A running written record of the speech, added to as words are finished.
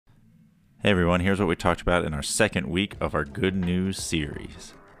Hey everyone, here's what we talked about in our second week of our Good News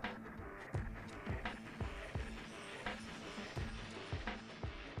series.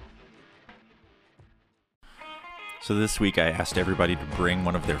 So this week I asked everybody to bring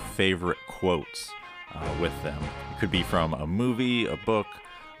one of their favorite quotes with them. It could be from a movie, a book,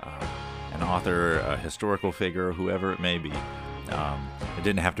 an author, a historical figure, whoever it may be. It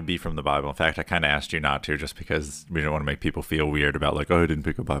didn't have to be from the Bible. In fact, I kind of asked you not to, just because we don't want to make people feel weird about like, oh, I didn't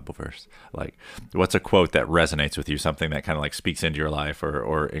pick a Bible verse. Like, what's a quote that resonates with you, something that kind of like speaks into your life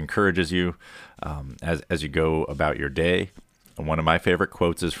or encourages you as you go about your day? And one of my favorite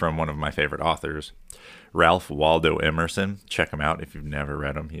quotes is from one of my favorite authors, Ralph Waldo Emerson. Check him out if you've never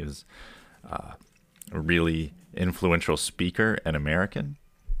read him. He is a really influential speaker and American.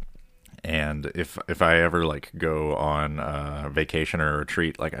 And if I ever like go on a vacation or a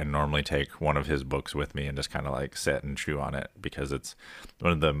retreat, like I normally take one of his books with me and just kind of like sit and chew on it, because it's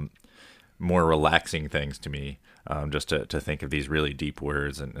one of the more relaxing things to me, just to think of these really deep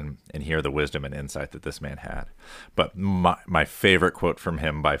words and hear the wisdom and insight that this man had. But my favorite quote from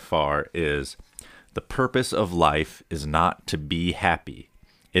him by far is, "The purpose of life is not to be happy.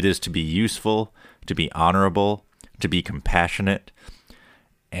 It is to be useful, to be honorable, to be compassionate,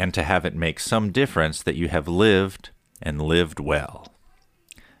 and to have it make some difference that you have lived and lived well."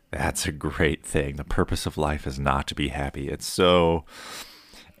 That's a great thing. The purpose of life is not to be happy. It's so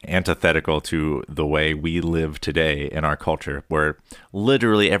antithetical to the way we live today in our culture, where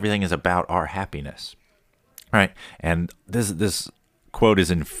literally everything is about our happiness, right? And this quote is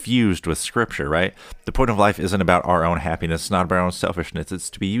infused with scripture, right? The point of life isn't about our own happiness. It's not about our own selfishness. It's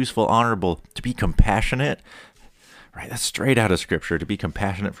to be useful, honorable, to be compassionate. Right, that's straight out of Scripture, to be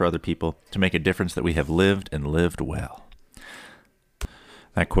compassionate for other people, to make a difference that we have lived and lived well.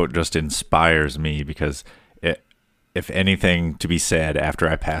 That quote just inspires me, because if anything to be said after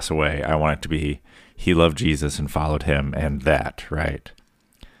I pass away, I want it to be, he loved Jesus and followed him, and that, right?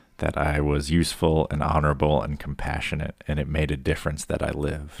 That I was useful and honorable and compassionate, and it made a difference that I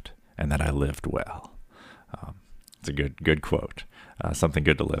lived, and that I lived well. It's a good quote, something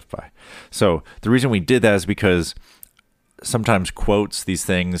good to live by. So the reason we did that is because sometimes quotes, these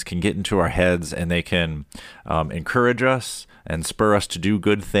things can get into our heads, and they can encourage us and spur us to do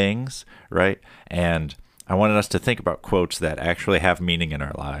good things, right? And I wanted us to think about quotes that actually have meaning in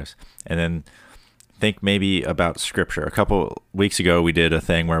our lives, and then think maybe about Scripture. A couple weeks ago, we did a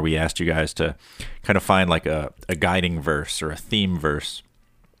thing where we asked you guys to kind of find like a guiding verse or a theme verse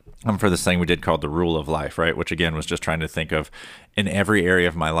for this thing we did called the Rule of Life, right? Which again was just trying to think of, in every area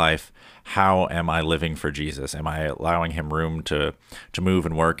of my life, how am I living for Jesus? Am I allowing him room to move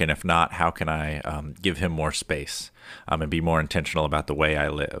and work? And if not, how can I give him more space and be more intentional about the way I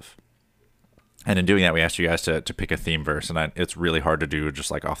live? And in doing that, we asked you guys to pick a theme verse, and it's really hard to do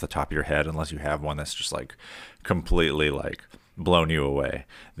just like off the top of your head, unless you have one that's just like completely like blown you away.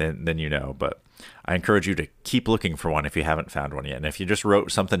 Then you know. But I encourage you to keep looking for one if you haven't found one yet. And if you just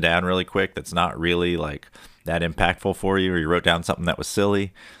wrote something down really quick that's not really like that impactful for you, or you wrote down something that was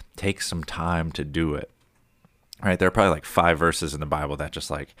silly, take some time to do it. All right, there are probably like 5 verses in the Bible that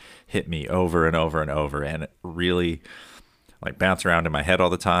just like hit me over and over and over, and it really like bounce around in my head all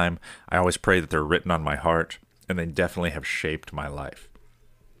the time. I always pray that they're written on my heart, and they definitely have shaped my life.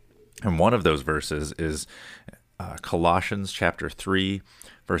 And one of those verses is Colossians chapter 3,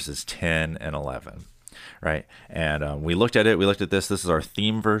 verses 10 and 11, right? And we looked at it. We looked at this. This is our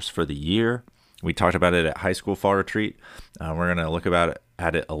theme verse for the year. We talked about it at high school fall retreat. We're going to look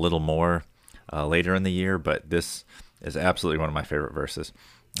at it a little more later in the year, but this is absolutely one of my favorite verses.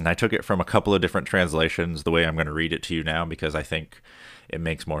 And I took it from a couple of different translations, the way I'm going to read it to you now, because I think it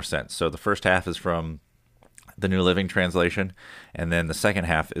makes more sense. So the first half is from the New Living Translation, and then the second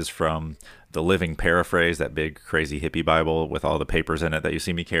half is from the Living Paraphrase, that big crazy hippie Bible with all the papers in it that you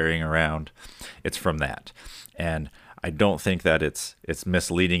see me carrying around. It's from that. And I don't think that it's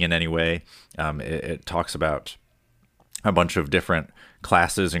misleading in any way. It talks about a bunch of different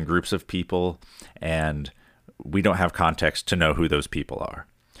classes and groups of people, and we don't have context to know who those people are.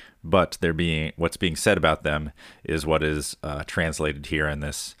 But what's being said about them is what is translated here in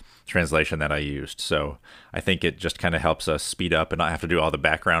this translation that I used. So I think it just kind of helps us speed up and not have to do all the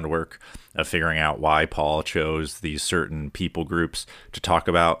background work of figuring out why Paul chose these certain people groups to talk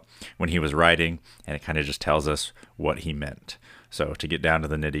about when he was writing, and it kind of just tells us what he meant. So to get down to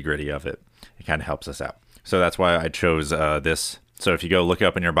the nitty gritty of it, it kind of helps us out. So that's why I chose this. So if you go look it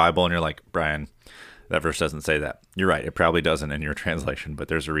up in your Bible and you're like, Brian, that verse doesn't say that, you're right. It probably doesn't in your translation, but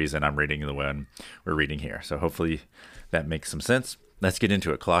there's a reason I'm reading the one we're reading here. So hopefully that makes some sense. Let's get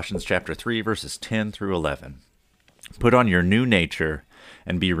into it. Colossians chapter 3, verses 10 through 11. Put on your new nature,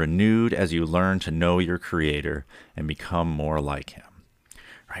 and be renewed as you learn to know your Creator and become more like Him.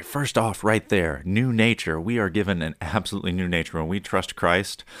 Right, first off, right there, new nature. We are given an absolutely new nature when we trust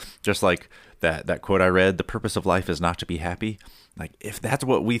Christ. Just like that quote I read, the purpose of life is not to be happy. Like, if that's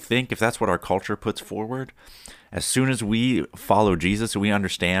what we think, if that's what our culture puts forward, as soon as we follow Jesus and we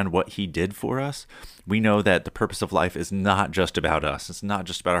understand what He did for us, we know that the purpose of life is not just about us. It's not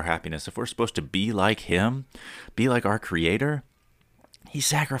just about our happiness. If we're supposed to be like Him, be like our Creator, He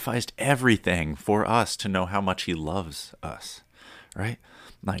sacrificed everything for us to know how much He loves us, right?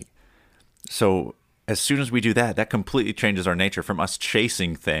 Like, so as soon as we do that, that completely changes our nature from us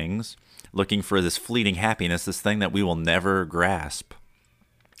chasing things, looking for this fleeting happiness, this thing that we will never grasp.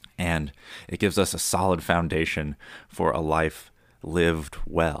 And it gives us a solid foundation for a life lived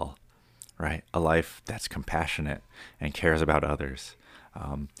well, right? A life that's compassionate and cares about others,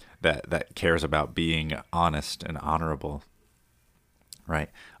 that cares about being honest and honorable, right?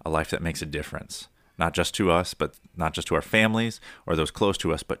 A life that makes a difference. Not just to us, but not just to our families or those close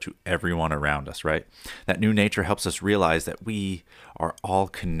to us, but to everyone around us, right? That new nature helps us realize that we are all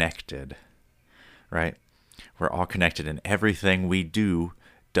connected, right? We're all connected, and everything we do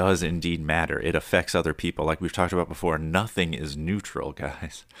does indeed matter. It affects other people. Like we've talked about before, nothing is neutral,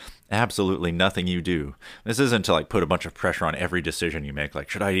 guys. Absolutely nothing you do. This isn't to like put a bunch of pressure on every decision you make. Like,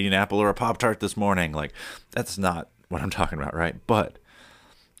 should I eat an apple or a Pop-Tart this morning? Like, that's not what I'm talking about, right? But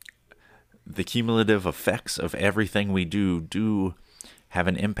the cumulative effects of everything we do have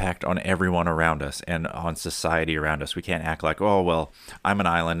an impact on everyone around us and on society around us. We can't act like, oh, well, I'm an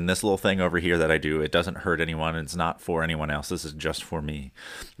island and this little thing over here that I do, it doesn't hurt anyone. It's not for anyone else. This is just for me.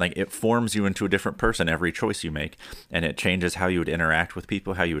 Like, it forms you into a different person, every choice you make, and it changes how you would interact with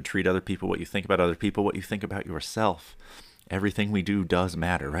people, how you would treat other people, what you think about other people, what you think about yourself. Everything we do does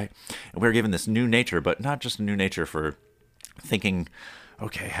matter, right? And we're given this new nature, but not just a new nature for thinking,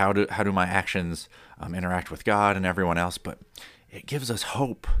 okay, how do my actions interact with God and everyone else? But it gives us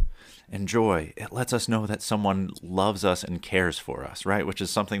hope and joy. It lets us know that someone loves us and cares for us, right? Which is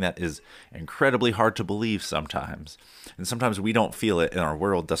something that is incredibly hard to believe sometimes. And sometimes we don't feel it, and our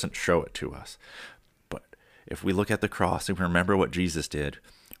world doesn't show it to us. But if we look at the cross and remember what Jesus did,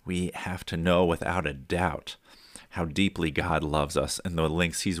 we have to know without a doubt how deeply God loves us and the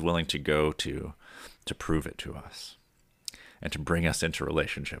lengths He's willing to go to prove it to us and to bring us into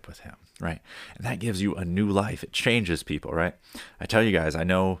relationship with Him, right? And that gives you a new life. It changes people, right? I tell you guys, I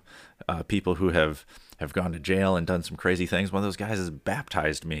know people who have gone to jail and done some crazy things. One of those guys has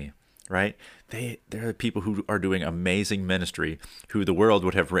baptized me, right? They're people who are doing amazing ministry, who the world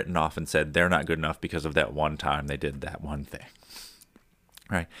would have written off and said they're not good enough because of that one time they did that one thing,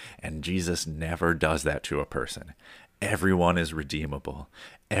 right? And Jesus never does that to a person. Everyone is redeemable.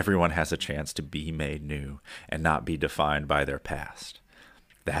 Everyone has a chance to be made new and not be defined by their past.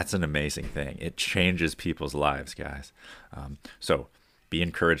 That's an amazing thing. It changes people's lives, guys. So be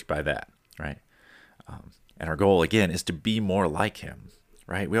encouraged by that, right? And our goal, again, is to be more like Him,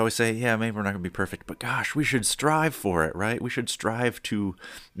 right? We always say, yeah, maybe we're not going to be perfect, but gosh, we should strive for it, right? We should strive to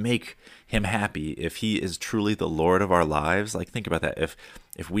make Him happy. If He is truly the Lord of our lives, like, think about that.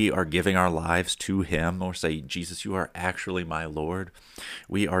 If we are giving our lives to Him, or say, Jesus, you are actually my Lord,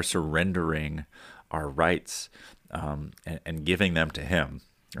 we are surrendering our rights and giving them to Him,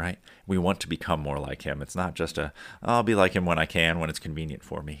 right? We want to become more like Him. It's not just I'll be like Him when I can, when it's convenient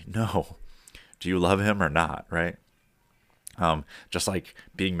for me. No. Do you love Him or not, right? Just like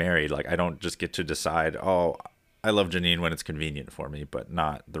being married, like, I don't just get to decide, oh, I love Janine when it's convenient for me, but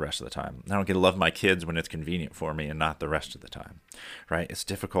not the rest of the time. I don't get to love my kids when it's convenient for me and not the rest of the time, right? It's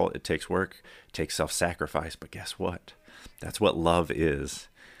difficult. It takes work. It takes self-sacrifice. But guess what? That's what love is.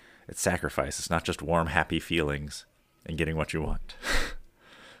 It's sacrifice. It's not just warm, happy feelings and getting what you want.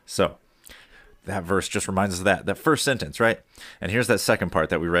 So that verse just reminds us of that first sentence, right? And here's that second part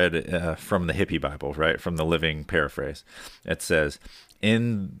that we read from the Hippie Bible, right? From the Living Paraphrase. It says,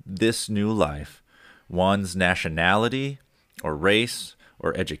 in this new life, one's nationality or race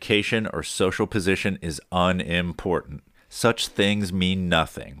or education or social position is unimportant. Such things mean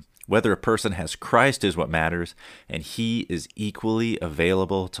nothing. Whether a person has Christ is what matters, and He is equally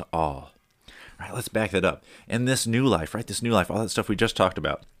available to all. All right, let's back that up. In this new life, right? This new life, all that stuff we just talked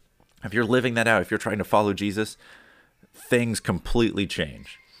about. If you're living that out, if you're trying to follow Jesus, things completely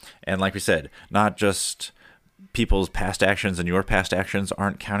change. And like we said, not just people's past actions and your past actions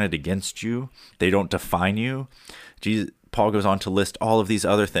aren't counted against you. They don't define you. Paul goes on to list all of these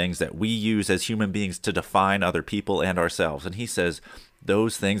other things that we use as human beings to define other people and ourselves. And he says,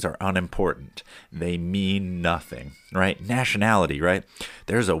 Those things are unimportant. They mean nothing, right? Nationality, right?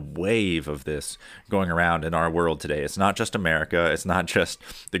 There's a wave of this going around in our world today. It's not just America. It's not just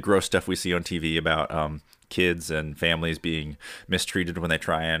the gross stuff we see on TV about kids and families being mistreated when they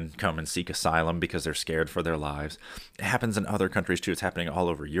try and come and seek asylum because they're scared for their lives. It happens in other countries too. It's happening all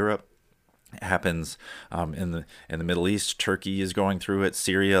over Europe. It happens in the Middle East. Turkey is going through it.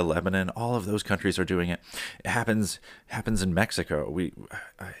 Syria, Lebanon, all of those countries are doing it. It happens in Mexico.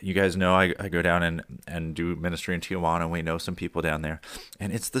 You guys know I go down and do ministry in Tijuana. We know some people down there,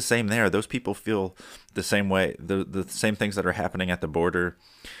 and it's the same there. Those people feel the same way. The same things that are happening at the border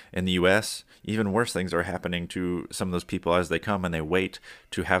in the U.S. Even worse things are happening to some of those people as they come and they wait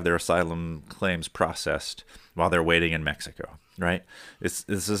to have their asylum claims processed while they're waiting in Mexico. Right? This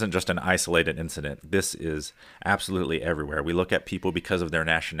isn't just an isolated incident. This is absolutely everywhere. We look at people because of their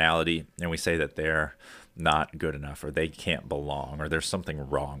nationality and we say that they're not good enough or they can't belong or there's something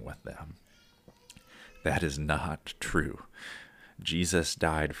wrong with them. That is not true. Jesus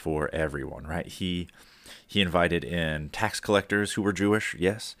died for everyone, right? He invited in tax collectors who were Jewish,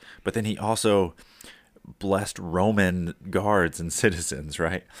 yes, but then he also blessed Roman guards and citizens,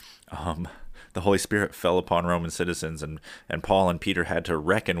 right? The Holy Spirit fell upon Roman citizens, and Paul and Peter had to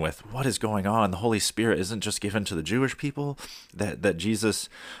reckon with what is going on. The Holy Spirit isn't just given to the Jewish people that Jesus,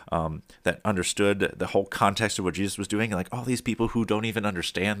 that understood the whole context of what Jesus was doing. Like all these people who don't even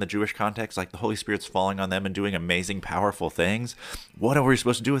understand the Jewish context, like the Holy Spirit's falling on them and doing amazing, powerful things. What are we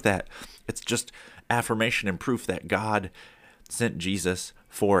supposed to do with that? It's just affirmation and proof that God sent Jesus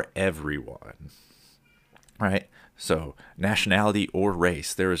for everyone, right? So nationality or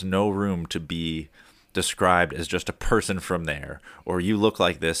race, there is no room to be described as just a person from there, or you look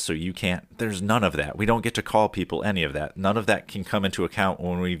like this, so you can't. There's none of that. We don't get to call people any of that. None of that can come into account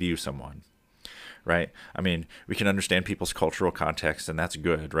when we view someone, right? I mean, we can understand people's cultural context, and that's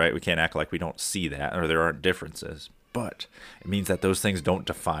good, right? We can't act like we don't see that or there aren't differences, but it means that those things don't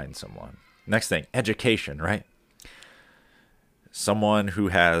define someone. Next thing, education, right? Someone who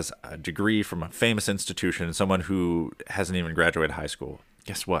has a degree from a famous institution, someone who hasn't even graduated high school.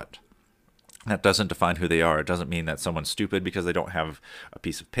 Guess what? That doesn't define who they are. It doesn't mean that someone's stupid because they don't have a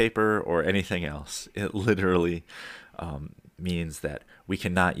piece of paper or anything else. It literally means that we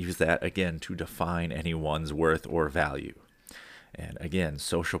cannot use that, again, to define anyone's worth or value. And again,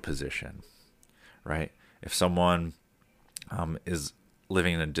 social position, right? If someone is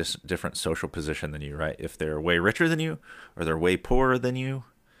living in a different social position than you, right? If they're way richer than you or they're way poorer than you,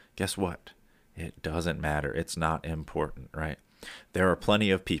 guess what? It doesn't matter. It's not important, right? There are plenty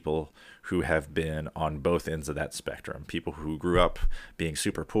of people who have been on both ends of that spectrum. People who grew up being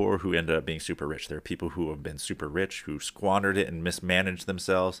super poor, who ended up being super rich. There are people who have been super rich, who squandered it and mismanaged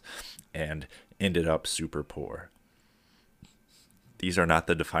themselves and ended up super poor. These are not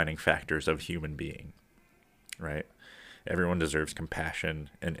the defining factors of human being, right? Everyone deserves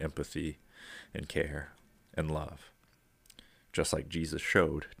compassion and empathy and care and love, just like Jesus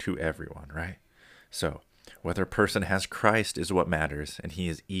showed to everyone, right? So whether a person has Christ is what matters, and he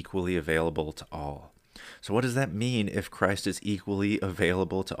is equally available to all. So what does that mean if Christ is equally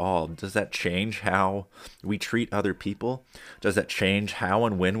available to all? Does that change how we treat other people? Does that change how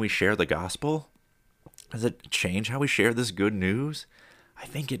and when we share the gospel? Does it change how we share this good news? I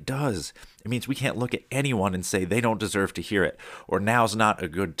think it does. It means we can't look at anyone and say they don't deserve to hear it, or now's not a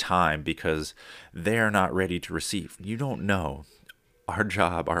good time because they're not ready to receive. You don't know. Our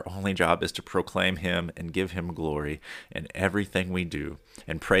job, our only job, is to proclaim him and give him glory in everything we do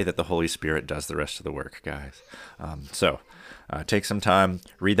and pray that the Holy Spirit does the rest of the work, guys. So take some time,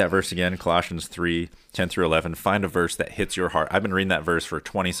 read that verse again, Colossians 3:10-11. Find a verse that hits your heart. I've been reading that verse for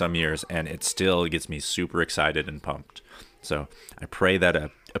 20-some years, and it still gets me super excited and pumped. So I pray that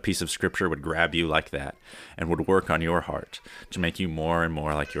a piece of scripture would grab you like that and would work on your heart to make you more and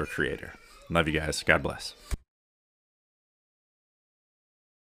more like your Creator. Love you guys. God bless.